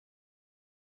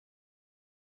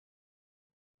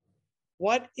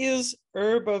What is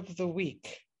herb of the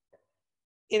week?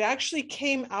 It actually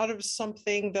came out of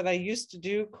something that I used to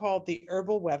do called the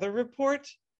herbal weather report,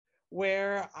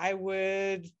 where I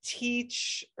would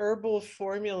teach herbal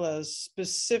formulas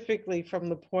specifically from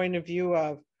the point of view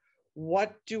of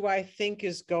what do I think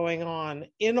is going on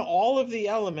in all of the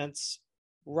elements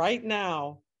right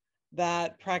now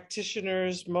that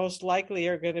practitioners most likely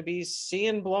are going to be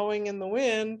seeing blowing in the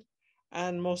wind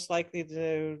and most likely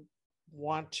to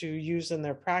want to use in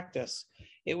their practice.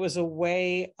 It was a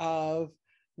way of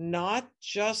not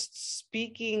just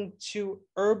speaking to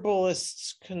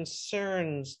herbalists'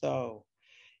 concerns, though.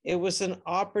 It was an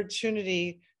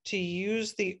opportunity to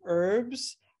use the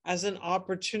herbs as an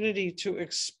opportunity to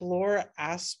explore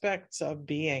aspects of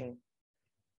being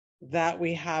that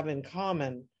we have in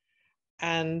common.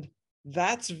 And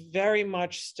that's very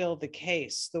much still the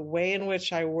case. The way in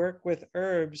which I work with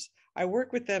herbs, I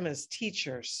work with them as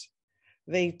teachers.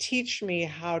 They teach me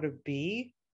how to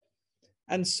be.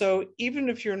 And so even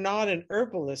if you're not an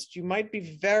herbalist, you might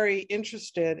be very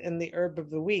interested in the herb of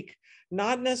the week,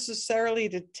 not necessarily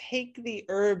to take the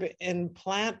herb in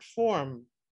plant form,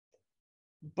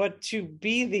 but to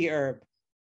be the herb,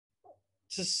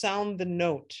 to sound the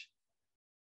note.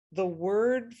 The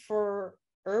word for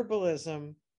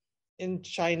herbalism in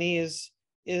Chinese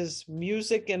is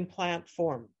music in plant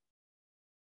form.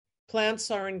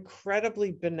 Plants are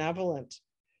incredibly benevolent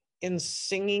in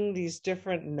singing these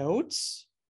different notes,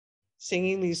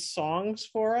 singing these songs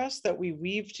for us that we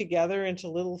weave together into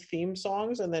little theme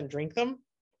songs and then drink them.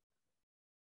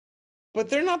 But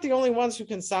they're not the only ones who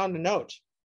can sound a note.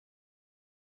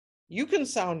 You can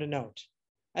sound a note.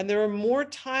 And there are more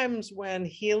times when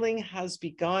healing has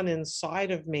begun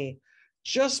inside of me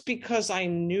just because I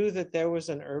knew that there was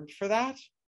an herb for that.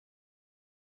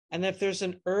 And if there's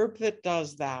an herb that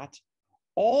does that,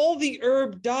 all the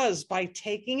herb does by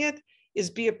taking it is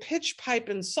be a pitch pipe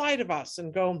inside of us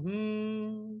and go,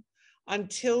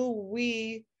 until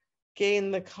we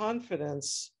gain the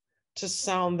confidence to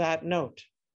sound that note.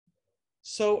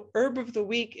 So herb of the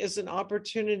week is an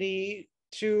opportunity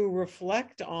to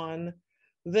reflect on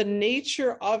the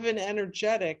nature of an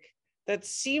energetic that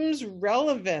seems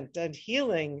relevant and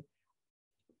healing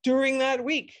during that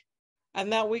week,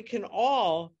 and that we can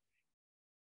all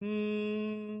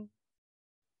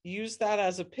use that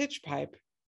as a pitch pipe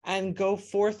and go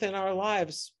forth in our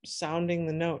lives sounding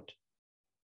the note.